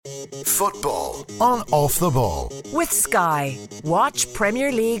Football on Off the Ball. With Sky. Watch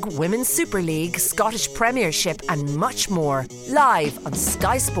Premier League, Women's Super League, Scottish Premiership and much more live on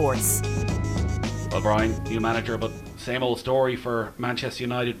Sky Sports. Well, Brian, new manager, but same old story for Manchester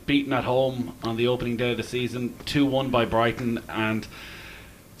United, beaten at home on the opening day of the season, 2-1 by Brighton, and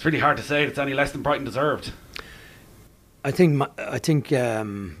it's really hard to say it's any less than Brighton deserved. I think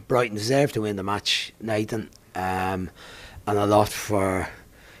Brighton deserved to win the match, Nathan, and a lot for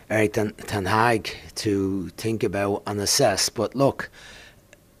Erik ten Hag to think about and assess. But look,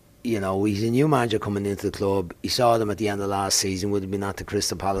 you know, he's a new manager coming into the club. He saw them at the end of last season, would have been at the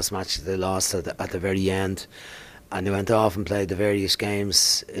Crystal Palace match that they lost at the very end, and they went off and played the various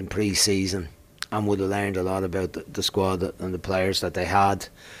games in pre-season and would have learned a lot about the squad and the players that they had.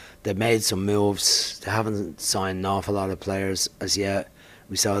 They've made some moves. They haven't signed an awful lot of players as yet.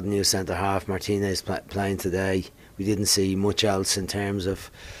 We saw the new centre-half, Martinez, playing today. We didn't see much else in terms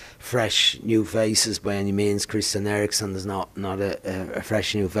of fresh new faces by any means. Christian Eriksen is not a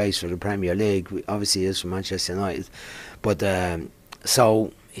fresh new face for the Premier League. Obviously he is for Manchester United. But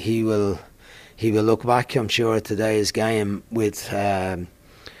so he will look back, I'm sure, at today's game with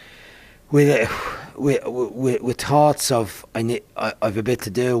thoughts of I've a bit to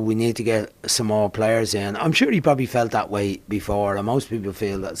do. We need to get some more players in. I'm sure he probably felt that way before, and most people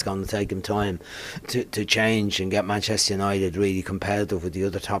feel that it's going to take him time to change and get Manchester United really competitive with the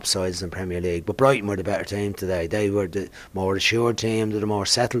other top sides in the Premier League. But Brighton were the better team today. They were the more assured team, they're the more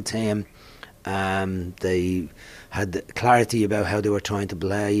settled team. They had clarity about how they were trying to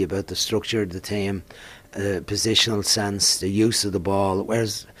play, about the structure of the team, positional sense, the use of the ball,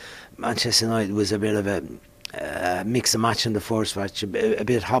 whereas Manchester United was a bit of a mix and match in the first match, a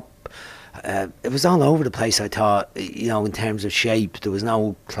bit hop. It was all over the place, I thought, you know, in terms of shape. There was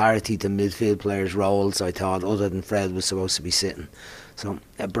no clarity to midfield players' roles, I thought, other than Fred was supposed to be sitting. So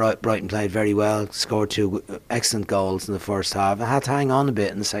Brighton played very well, scored 2 excellent goals in the first half, and had to hang on a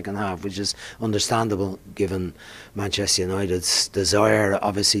bit in the second half, which is understandable given Manchester United's desire,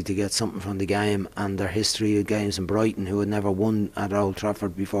 obviously, to get something from the game and their history of games in Brighton, who had never won at Old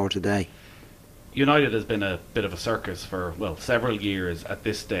Trafford before today. United has been a bit of a circus for, well, several years at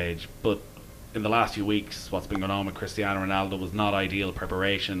this stage, but in the last few weeks what's been going on with Cristiano Ronaldo was not ideal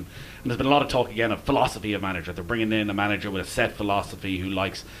preparation, and there's been a lot of talk again of philosophy of manager. They're bringing in a manager with a set philosophy who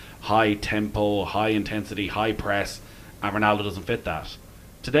likes high tempo, high intensity, high press, and Ronaldo doesn't fit that.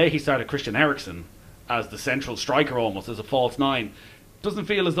 Today he started Christian Eriksen as the central striker, almost as a false 9. Doesn't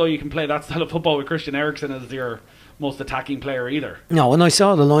feel as though you can play that style of football with Christian Eriksen as your most attacking player either. No, when I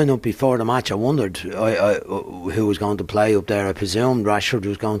saw the lineup before the match, I wondered who was going to play up there. I presumed Rashford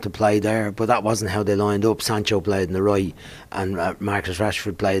was going to play there, but that wasn't how they lined up. Sancho played in the right and Marcus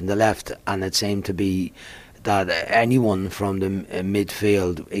Rashford played in the left, and it seemed to be that anyone from the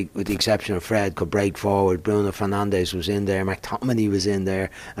midfield, with the exception of Fred, could break forward. Bruno Fernandes was in there, McTominay was in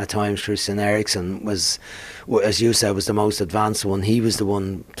there at times. Christian Eriksen was, as you said, was the most advanced one. He was the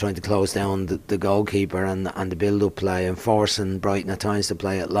one trying to close down the goalkeeper and the build-up play, and forcing Brighton at times to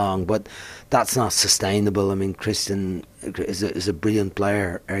play it long. But that's not sustainable. I mean, Christian is a brilliant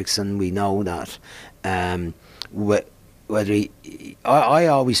player. Eriksen, we know that. I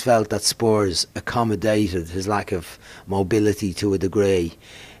always felt that Spurs accommodated his lack of mobility to a degree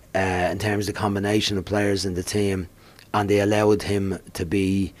in terms of the combination of players in the team, and they allowed him to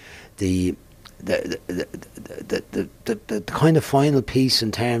be the kind of final piece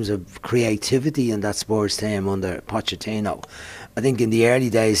in terms of creativity in that Spurs team under Pochettino. I think in the early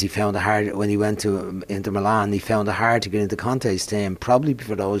days he found it hard, when he went to Inter Milan, he found it hard to get into Conte's team, probably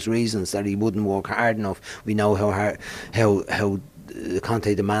for those reasons, that he wouldn't work hard enough. We know how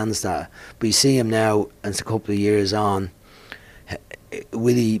Conte demands that. But you see him now, and it's a couple of years on,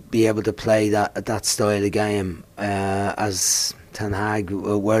 will he be able to play that style of game as Ten Hag?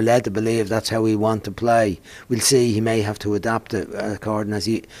 We're led to believe that's how we want to play. We'll see. He may have to adapt it according as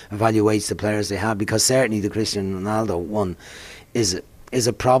he evaluates the players they have, because certainly the Cristiano Ronaldo one is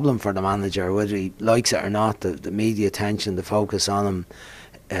a problem for the manager, whether he likes it or not. The media attention, the focus on him,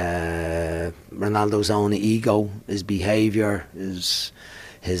 Ronaldo's own ego, his behaviour, his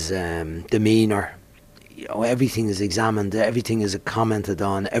demeanour. You know, everything is examined, everything is commented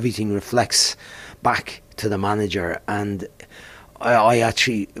on, everything reflects back to the manager. And I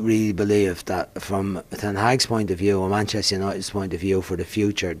actually really believe that from Ten Hag's point of view and Manchester United's point of view for the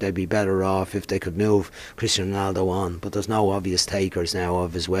future, they'd be better off if they could move Cristiano Ronaldo on. But there's no obvious takers now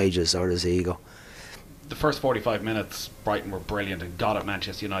of his wages or his ego. The first 45 minutes, Brighton were brilliant and got at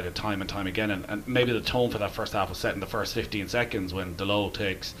Manchester United time and time again, and maybe the tone for that first half was set in the first 15 seconds when Dalot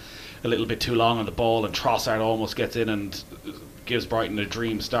takes a little bit too long on the ball and Trossard almost gets in and gives Brighton a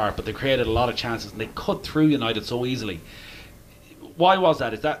dream start, but they created a lot of chances and they cut through United so easily. Why was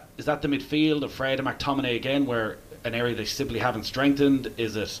that? Is that the midfield afraid of McTominay again, where an area they simply haven't strengthened?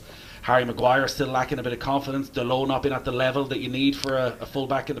 Is it Harry Maguire still lacking a bit of confidence? Delo not being at the level that you need for a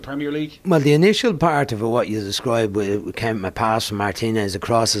full-back in the Premier League? Well, the initial part of it, what you described, came a pass from Martinez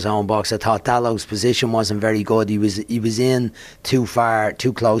across his own box. I thought Dalot's position wasn't very good. He was in too far,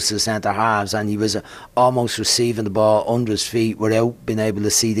 too close to the centre halves, and he was almost receiving the ball under his feet without being able to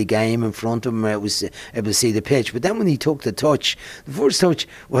see the game in front of him. It was able to see the pitch. But then when he took the touch, the first touch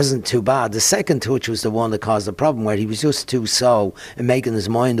wasn't too bad. The second touch was the one that caused the problem, where he was just too slow in making his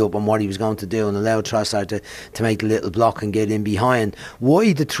mind up on what he was going to do, and allowed Trossard to make a little block and get in behind.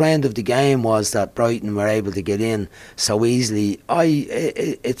 Why the trend of the game was that Brighton were able to get in so easily,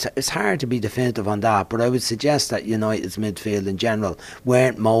 it's hard to be definitive on that, but I would suggest that United's midfield in general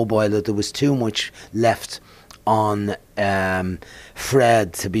weren't mobile, that there was too much left on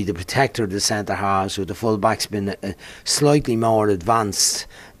Fred to be the protector of the centre halves, with the full backs been slightly more advanced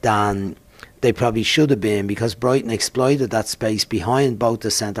than they probably should have been, because Brighton exploited that space behind both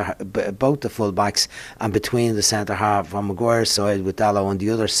the full backs and between the centre half on Maguire's side with Dalot, on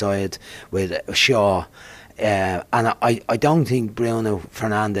the other side with Shaw. And I don't think Bruno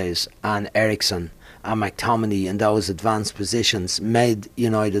Fernandes and Eriksen and McTominay in those advanced positions made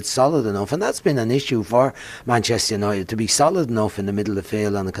United solid enough, and that's been an issue for Manchester United, to be solid enough in the middle of the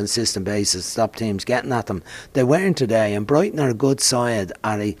field on a consistent basis, stop teams getting at them. They weren't today, and Brighton are a good side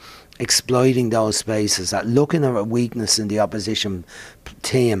at exploiting those spaces, at looking at a weakness in the opposition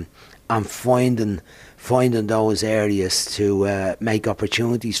team and finding those areas to make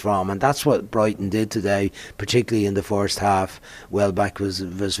opportunities from, and that's what Brighton did today, particularly in the first half. Welbeck was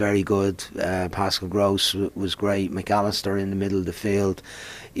very good, Pascal Gross was great, McAllister in the middle of the field,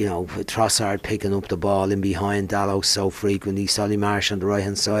 Trossard picking up the ball in behind Dalot so frequently, Solly Marsh on the right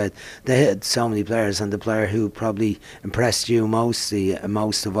hand side. They had so many players, and the player who probably impressed you most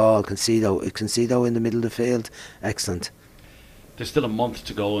of all, Conceição in the middle of the field, excellent. There's still a month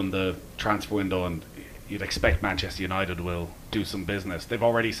to go in the transfer window, and you'd expect Manchester United will do some business. They've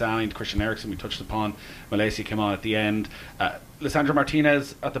already signed Christian Eriksen, we touched upon. Malaysia came on at the end. Lisandro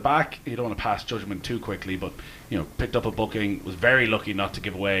Martinez at the back, you don't want to pass judgment too quickly, but picked up a booking, was very lucky not to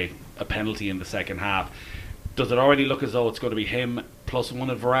give away a penalty in the second half. Does it already look as though it's going to be him plus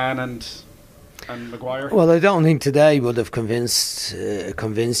one of Varane and Maguire? Well, I don't think today would have convinced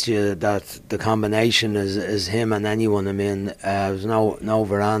you that the combination is him and anyone. I mean, there's no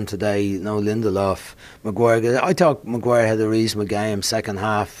Varane today, no Lindelof. Maguire, I thought Maguire had a reasonable game. Second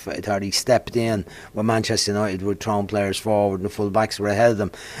half, I thought he stepped in when Manchester United were throwing players forward and the full backs were ahead of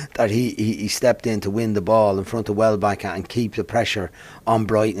them, that he stepped in to win the ball in front of Welbeck and keep the pressure on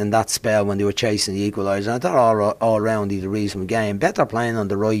Brighton in that spell when they were chasing the equaliser. And I thought all round he had a reasonable game. Better playing on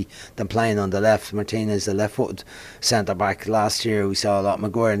the right than playing on the left. Martinez, the left-footed centre-back. Last year we saw a lot of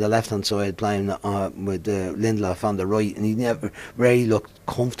Maguire on the left-hand side playing with Lindelof on the right, and he never really looked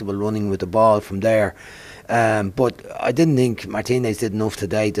comfortable running with the ball from there. But I didn't think Martinez did enough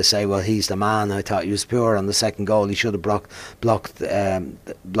today to say, well, he's the man. I thought he was poor on the second goal. He should have blocked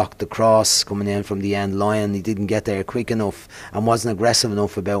the cross coming in from the end line. He didn't get there quick enough and wasn't aggressive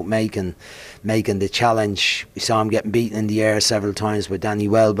enough about making the challenge. We saw him getting beaten in the air several times by Danny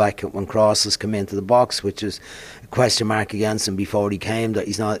Welbeck when crosses come into the box, which is a question mark against him before he came. That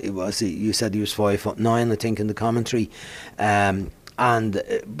he's not. You said he was 5'9", I think, in the commentary.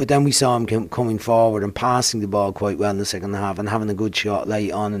 But then we saw him coming forward and passing the ball quite well in the second half and having a good shot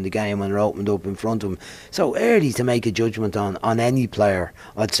late on in the game when it opened up in front of him. So early to make a judgment on any player,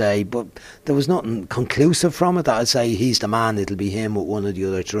 I'd say, but there was nothing conclusive from it that I'd say he's the man, it'll be him with one of the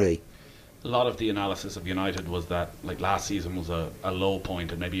other three. A lot of the analysis of United was that last season was a low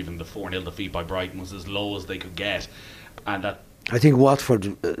point, and maybe even the 4-0 defeat by Brighton was as low as they could get, and that I think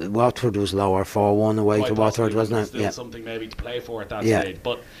Watford was lower, 4-1 away to Watford, wasn't it? Still something maybe to play for at that stage,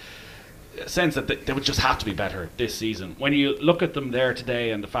 but a sense that they would just have to be better this season. When you look at them there today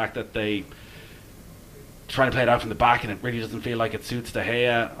and the fact that they trying to play it out from the back and it really doesn't feel like it suits De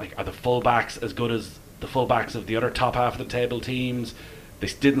Gea, are the full-backs as good as the full-backs of the other top half of the table teams? They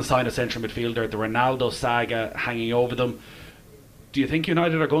didn't sign a central midfielder, the Ronaldo saga hanging over them. Do you think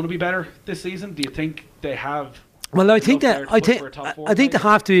United are going to be better this season? Do you think they have Well, I think Enough that there to push for a top four, I think they maybe?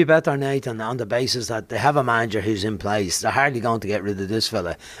 have to be better, Nathan, on the basis that they have a manager who's in place. They're hardly going to get rid of this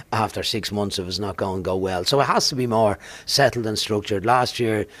fella after 6 months if it's not going to go well. So it has to be more settled and structured. Last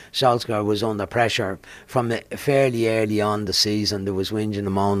year, Solskjaer was under pressure from fairly early on the season. There was whinging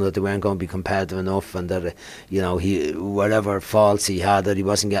and moaning that they weren't going to be competitive enough, and that he whatever faults he had, that he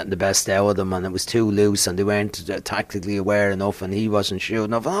wasn't getting the best out of them, and it was too loose, and they weren't tactically aware enough, and he wasn't shooting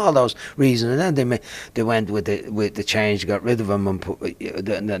enough, and all those reasons. And then they went with the change, got rid of him, and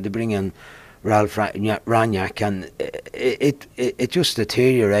they bring in Ralph Rangnick, and it just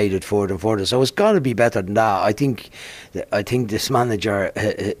deteriorated further and further. So it's got to be better than that. I think this manager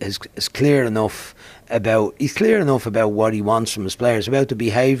is clear enough about what he wants from his players, about the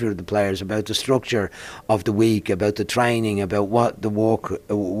behaviour of the players, about the structure of the week, about the training, about what the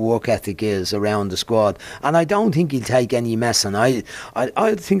work ethic is around the squad. And I don't think he'll take any mess. And I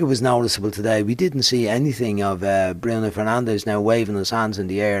think it was noticeable today. We didn't see anything of Bruno Fernandes now waving his hands in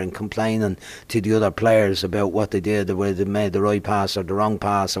the air and complaining to the other players about what they did, the way they made the right pass or the wrong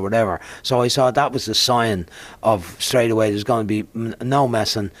pass or whatever. So I saw that was a sign of straight away there's going to be no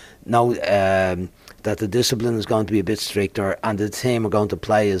messing, no. That the discipline is going to be a bit stricter, and the team are going to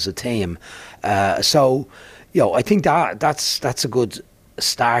play as a team. So I think that's a good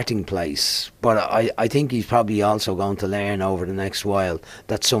starting place. But I think he's probably also going to learn over the next while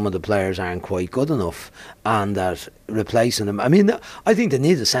that some of the players aren't quite good enough, and that replacing them. I mean, I think they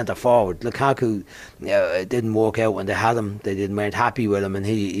need a centre forward. Lukaku didn't work out when they had him. They weren't happy with him, and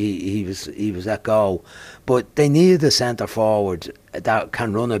he was let go. But they need a centre forward that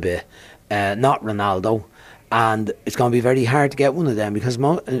can run a bit. Not Ronaldo, and it's going to be very hard to get one of them, because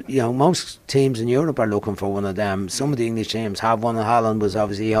most teams in Europe are looking for one of them. Some of the English teams have one. Haaland was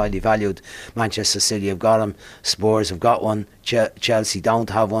obviously highly valued. Manchester City have got him. Spurs have got one. Chelsea don't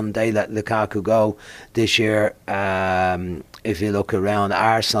have one. They let Lukaku go this year. If you look around,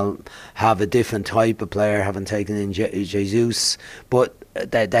 Arsenal have a different type of player, having taken in Jesus, but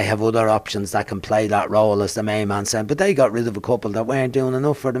they have other options that can play that role as the main man centre. But they got rid of a couple that weren't doing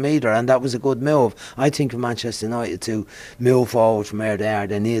enough for them either, and that was a good move. I think for Manchester United to move forward from where they are,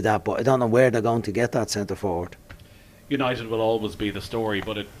 they need that, but I don't know where they're going to get that centre forward. United will always be the story,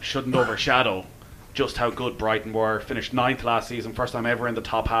 but it shouldn't overshadow just how good Brighton were. Finished 9th last season, first time ever in the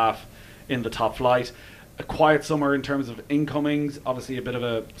top half, in the top flight. A quiet summer in terms of incomings, obviously a bit of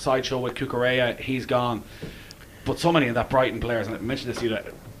a sideshow with Cucurella, he's gone. But so many of that Brighton players, and I mentioned this,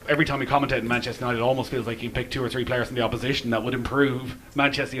 every time we commentate in Manchester United, it almost feels like you can pick 2 or 3 players from the opposition that would improve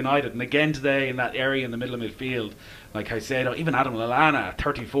Manchester United. And again today, in that area in the middle of midfield, like Caicedo, even Adam Lallana at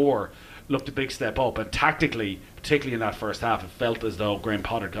 34, looked a big step up. And tactically, particularly in that first half, it felt as though Graham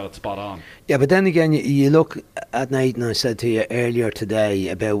Potter got it spot on. Yeah, but then again, you look at Nathan, I said to you earlier today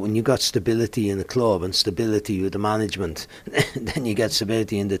about when you got stability in the club and stability with the management, then you get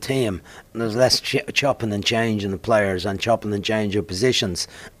stability in the team. And there's less chopping and changing the players and chopping and changing positions.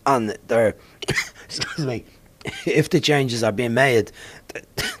 And they're, excuse me, if the changes are being made,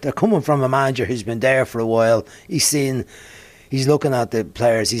 they're coming from a manager who's been there for a while. He's looking at the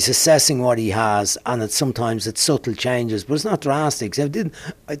players, he's assessing what he has, and sometimes it's subtle changes, but it's not drastic. So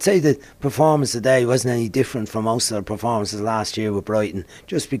I'd say the performance today wasn't any different from most of the performances last year with Brighton.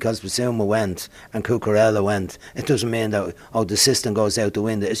 Just because Basuma went and Cucurella went, it doesn't mean that the system goes out the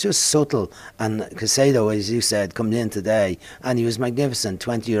window. It's just subtle. And Caicedo, as you said, come in today, and he was magnificent.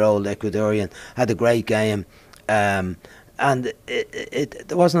 20-year-old Ecuadorian, had a great game. And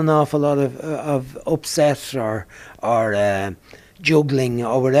there wasn't an awful lot of upset or juggling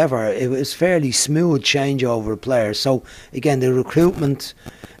or whatever. It was fairly smooth changeover of players. So again, the recruitment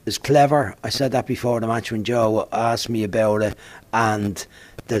is clever. I said that before the match when Joe asked me about it, and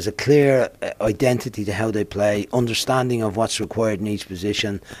there's a clear identity to how they play, understanding of what's required in each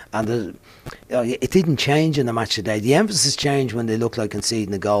position, and it didn't change in the match today. The emphasis changed when they looked like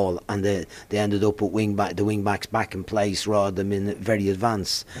conceding a goal, and they ended up with the wing backs back in place rather than in very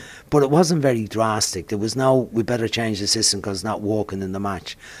advanced. But it wasn't very drastic. There was no, we better change the system because it's not working in the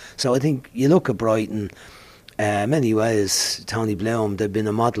match. So I think you look at Brighton. Many ways, Tony Bloom, they've been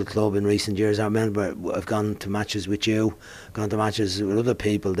a model club in recent years. I remember I've gone to matches with you, gone to matches with other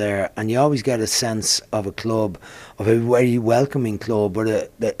people there, and you always get a sense of a club, of a very welcoming club,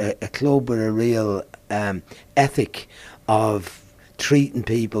 but a club with a real ethic of treating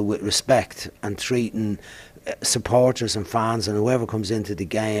people with respect and treating supporters and fans and whoever comes into the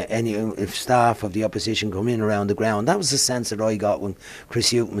game, any if staff of the opposition come in around the ground. That was the sense that I got when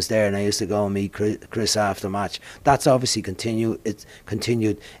Chris Hughton was there, and I used to go and meet Chris after match. That's obviously continued.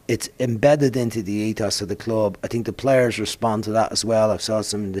 It's embedded into the ethos of the club. I think the players respond to that as well. I saw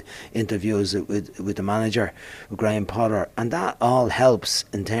some of the interviews with the manager, with Graham Potter, and that all helps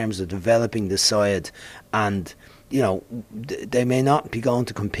in terms of developing the side. And you know, they may not be going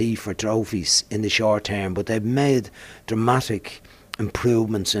to compete for trophies in the short term, but they've made dramatic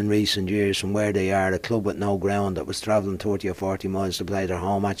improvements in recent years from where they are. A club with no ground that was travelling 30 or 40 miles to play their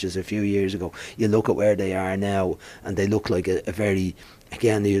home matches a few years ago. You look at where they are now, and they look like a very,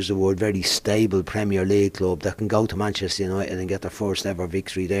 again, they use the word, very stable Premier League club that can go to Manchester United and get their first ever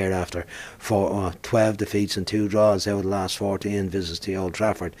victory there after 12 defeats and 2 draws out of the last 14 visits to Old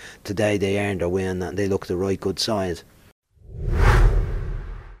Trafford. Today they earned their win and they look the right good side.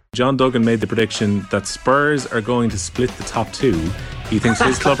 John Duggan made the prediction that Spurs are going to split the top 2. He thinks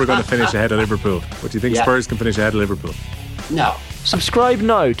his club are going to finish ahead of Liverpool. But do you think Spurs can finish ahead of Liverpool? No. Subscribe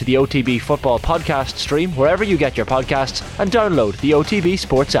now to the OTB Football Podcast stream wherever you get your podcasts, and download the OTB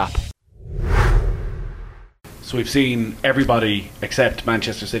Sports app. So we've seen everybody except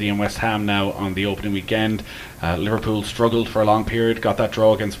Manchester City and West Ham now on the opening weekend. Liverpool struggled for a long period, got that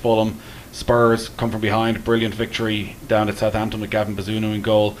draw against Fulham. Spurs come from behind, brilliant victory down at Southampton with Gavin Bazunu in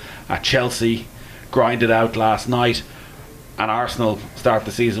goal. Chelsea grinded out last night, and Arsenal start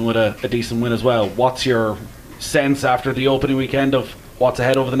the season with a decent win as well. What's your sense after the opening weekend of what's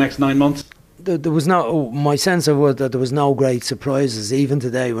ahead over the next 9 months? There was no. My sense of it that there was no great surprises. Even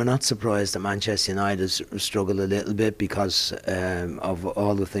today, we're not surprised that Manchester United struggled a little bit because of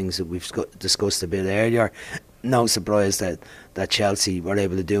all the things that we've discussed a bit earlier. No surprise that Chelsea were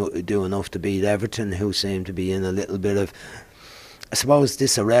able to do enough to beat Everton, who seem to be in a little bit of, I suppose,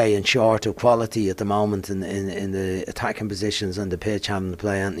 disarray and short of quality at the moment in the attacking positions on the pitch, having to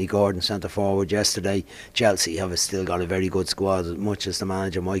play Anthony Gordon centre forward yesterday. Chelsea have still got a very good squad, as much as the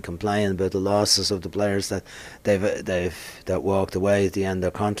manager might complain about the losses of the players that that walked away at the end of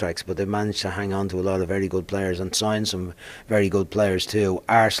their contracts, but they've managed to hang on to a lot of very good players and sign some very good players too.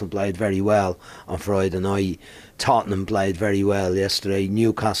 Arsenal played very well on Friday night. Tottenham played very well yesterday.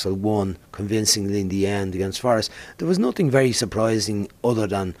 Newcastle won convincingly in the end against Forest. There was nothing very surprising other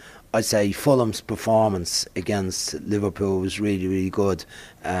than, I'd say, Fulham's performance against Liverpool was really, really good.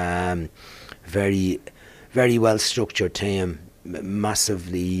 Very, very well structured team,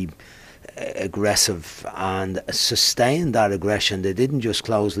 massively aggressive, and sustained that aggression. They didn't just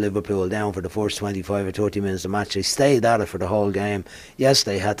close Liverpool down for the first 25 or 30 minutes of the match. They stayed at it for the whole game. Yes,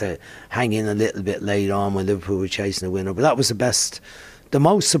 they had to hang in a little bit late on when Liverpool were chasing the winner, but that was the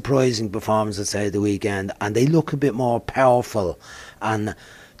most surprising performance, I'd say, of the weekend. And they look a bit more powerful and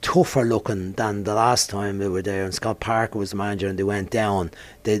tougher looking than the last time they were there, and Scott Parker was the manager and they went down.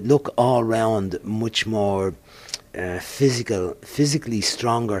 They look all round much more physically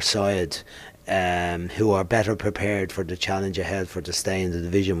stronger side, who are better prepared for the challenge ahead for to stay in the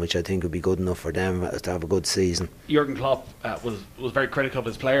division, which I think would be good enough for them to have a good season. Jurgen Klopp was very critical of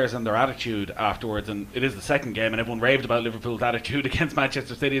his players and their attitude afterwards, and it is the second game and everyone raved about Liverpool's attitude against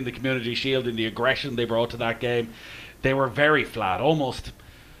Manchester City in the Community Shield and the aggression they brought to that game. They were very flat, almost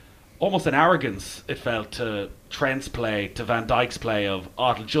an arrogance, it felt, to Trent's play, to Van Dijk's play of,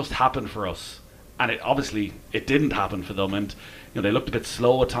 it'll just happen for us. And it didn't happen for them, and they looked a bit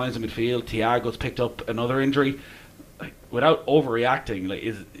slow at times in midfield. Thiago's picked up another injury. Without overreacting,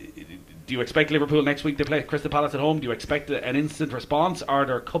 do you expect Liverpool next week to play Crystal Palace at home? Do you expect an instant response? Are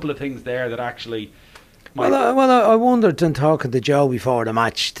there a couple of things there that actually might... I wondered in talking to Joe before the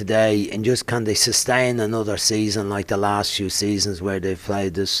match today, and just can they sustain another season like the last few seasons where they've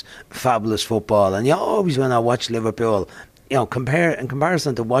played this fabulous football? And you always, when I watch Liverpool, in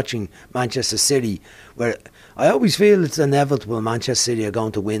comparison to watching Manchester City, where I always feel it's inevitable Manchester City are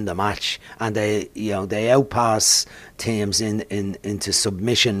going to win the match, and they outpass teams into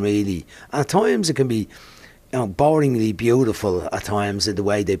submission really. And at times it can be boringly beautiful at times in the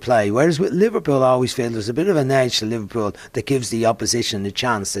way they play. Whereas with Liverpool, I always feel there's a bit of an edge to Liverpool that gives the opposition a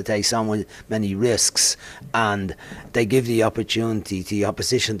chance to take so many risks, and they give the opportunity to the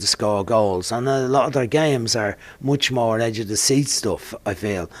opposition to score goals. And a lot of their games are much more edge of the seat stuff, I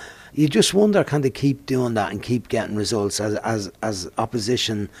feel. You just wonder, can they keep doing that and keep getting results as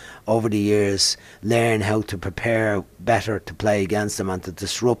opposition over the years learn how to prepare better to play against them and to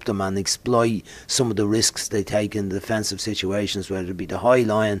disrupt them and exploit some of the risks they take in defensive situations, whether it be the high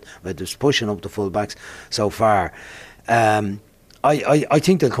line, whether it's pushing up the full backs so far. I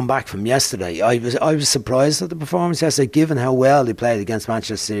think they'll come back from yesterday. I was surprised at the performance yesterday, given how well they played against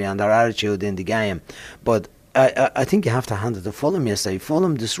Manchester City and their attitude in the game. But I think you have to hand it to Fulham yesterday.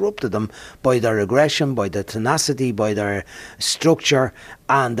 Fulham disrupted them by their aggression, by their tenacity, by their structure,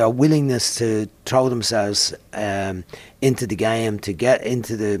 and their willingness to throw themselves into the game, to get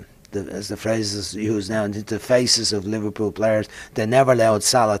into the as the phrase is used now, into the faces of Liverpool players. They never allowed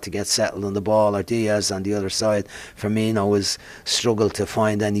Salah to get settled on the ball, or Diaz on the other side. Firmino has struggled to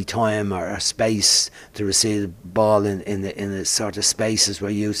find any time or space to receive the ball in the sort of spaces we're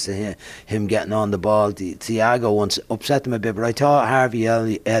used to him getting on the ball. Thiago once upset them a bit, but I thought Harvey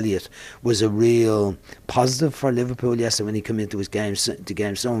Elliott was a real positive for Liverpool yesterday when he came into his game.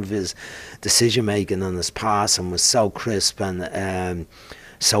 Some of his decision making and his passing was so crisp and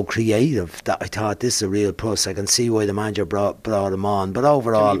so creative that I thought this is a real plus. I can see why the manager brought him on. But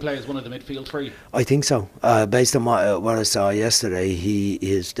overall, can he play as one of the midfield three? I think so. Based on what I saw yesterday, he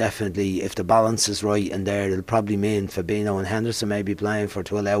is definitely, if the balance is right in there, it'll probably mean Fabinho and Henderson may be playing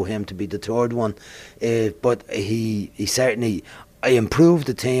to allow him to be the third one. But he certainly, I improved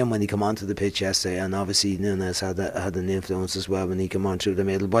the team when he came onto the pitch yesterday, and obviously Nunes had an influence as well when he came on through the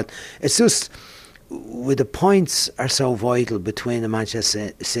middle. But it's just, with the points are so vital between the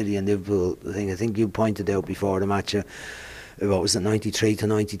Manchester City and Liverpool thing. I think you pointed out before the match, what was it, 93 to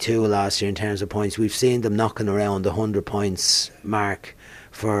 92 last year in terms of points. We've seen them knocking around the 100 points mark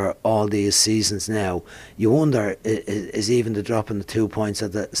for all these seasons now. You wonder, is even the drop in the 2 points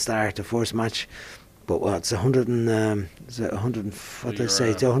at the start of the first match, but it's 100 and is it 100? What did I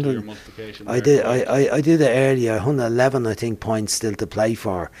say? 100. I did it earlier. 111, I think, points still to play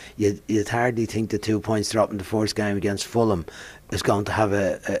for. You'd hardly think the 2 points dropped in the first game against Fulham is going to have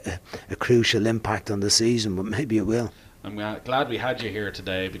a crucial impact on the season, but maybe it will. I'm glad we had you here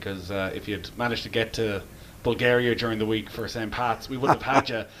today, because if you'd managed to get to Bulgaria during the week for St. Pat's, we wouldn't have had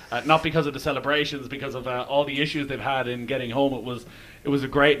you. Not because of the celebrations, because of all the issues they've had in getting home. It was a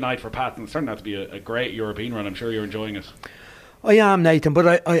great night for Pat's, and it's turned out to be a great European run. I'm sure you're enjoying it. I am, Nathan,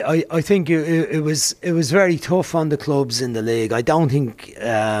 but I think it was very tough on the clubs in the league. I don't think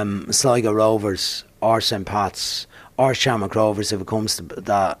Sligo Rovers or St. Pat's or Shamrock Rovers, if it comes to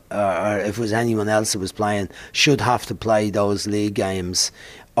that, or if it was anyone else that was playing, should have to play those league games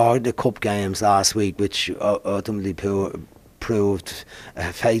or the cup games last week, which ultimately proved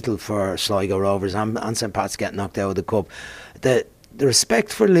fatal for Sligo Rovers and St. Pat's getting knocked out of the cup. The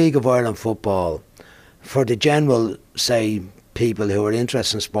respect for League of Ireland football, for the general, say, people who are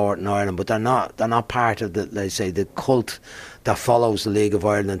interested in sport in Ireland, but they're not part of the cult that follows the League of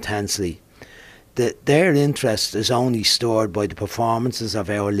Ireland intensely. Their interest is only stored by the performances of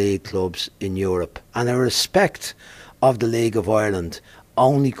our league clubs in Europe, and a respect of the League of Ireland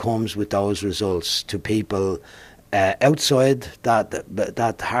only comes with those results to people outside that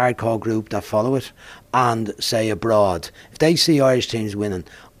hardcore group that follow it, and say abroad. If they see Irish teams winning,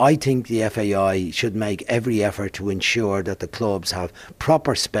 I think the FAI should make every effort to ensure that the clubs have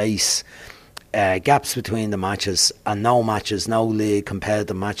proper space, gaps between the matches, and no league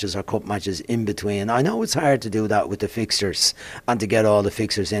competitive matches or cup matches in between. I know it's hard to do that with the fixtures and to get all the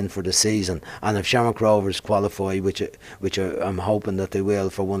fixtures in for the season, and if Shamrock Rovers qualify, which I'm hoping that they will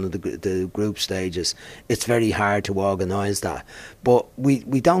for one of the group stages, it's very hard to organise that. But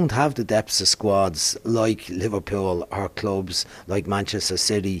we don't have the depths of squads like Liverpool or clubs like Manchester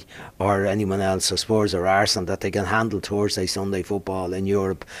City or anyone else, or Spurs or Arsenal, that they can handle Thursday, Sunday football in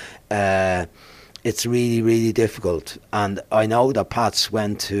Europe. It's really, really difficult, and I know that Pats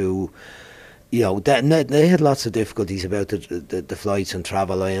went to, they had lots of difficulties about the flights and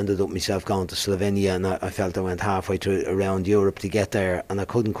travel. I ended up myself going to Slovenia, and I felt I went halfway around Europe to get there, and I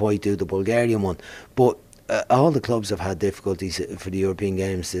couldn't quite do the Bulgarian one. But all the clubs have had difficulties for the European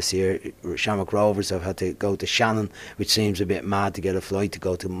Games this year. Shamrock Rovers have had to go to Shannon, which seems a bit mad to get a flight to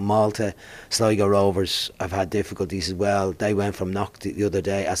go to Malta. Sligo Rovers have had difficulties as well. They went from Knock the other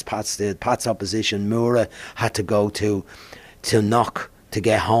day, as Pats did. Pats opposition, Mura, had to go to Knock to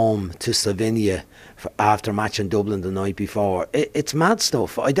get home to Slovenia after match in Dublin the night before. It's mad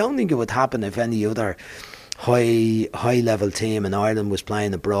stuff. I don't think it would happen if any other high level team in Ireland was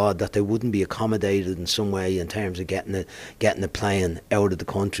playing abroad, that they wouldn't be accommodated in some way in terms of getting the plane out of the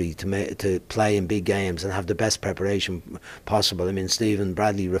country to play in big games and have the best preparation possible. I mean, Stephen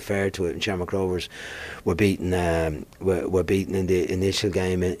Bradley referred to it, and Shamrock Rovers were beaten in the initial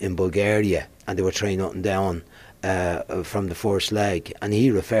game in Bulgaria, and they were 3-0 down from the first leg, and he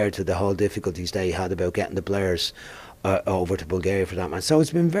referred to the whole difficulties they had about getting the players over to Bulgaria for that match. So it's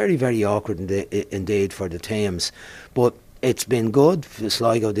been very, very awkward indeed for the teams. But it's been good.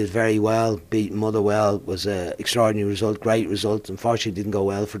 Sligo did very well. Beating Motherwell was an extraordinary result, great result. Unfortunately, it didn't go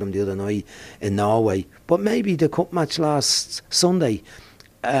well for them the other night in Norway. But maybe the cup match last Sunday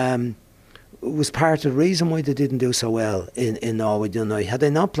was part of the reason why they didn't do so well in Norway the other night. Had they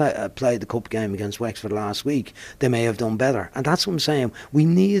not played the cup game against Wexford last week, they may have done better. And that's what I'm saying. We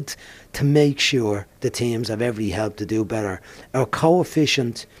need to make sure the teams have every help to do better. Our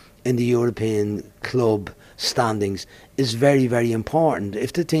coefficient in the European club standings is very, very important.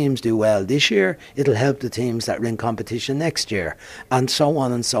 If the teams do well this year, it'll help the teams that are in competition next year, and so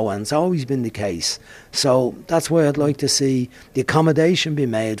on and so on. It's always been the case. So that's why I'd like to see the accommodation be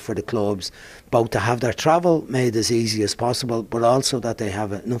made for the clubs, both to have their travel made as easy as possible, but also that they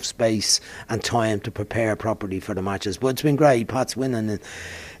have enough space and time to prepare properly for the matches. But it's been great. Pat's winning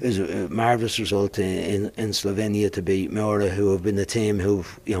is a marvellous result in Slovenia to beat Mura, who have been a team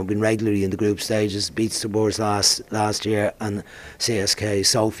who've been regularly in the group stages, beat Spurs last year, and CSK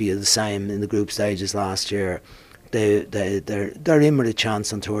Sofia the same in the group stages last year. They're in with a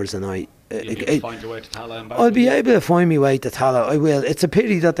chance on Thursday night. You'll find your way to Tala and back. I'll be able to find my way to Tala. I will. It's a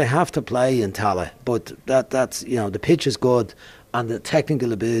pity that they have to play in Tala, but that's the pitch is good, and the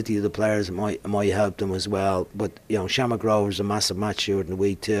technical ability of the players might help them as well. But Shamrock Rovers a massive match during the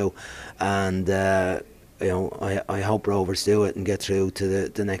week too, and I hope Rovers do it and get through to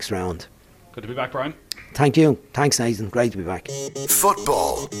the next round. Good to be back, Brian. Thank you. Thanks, Nathan. Great to be back.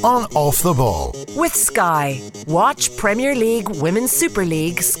 Football on Off the Ball. With Sky. Watch Premier League, Women's Super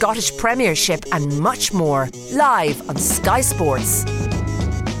League, Scottish Premiership and much more live on Sky Sports.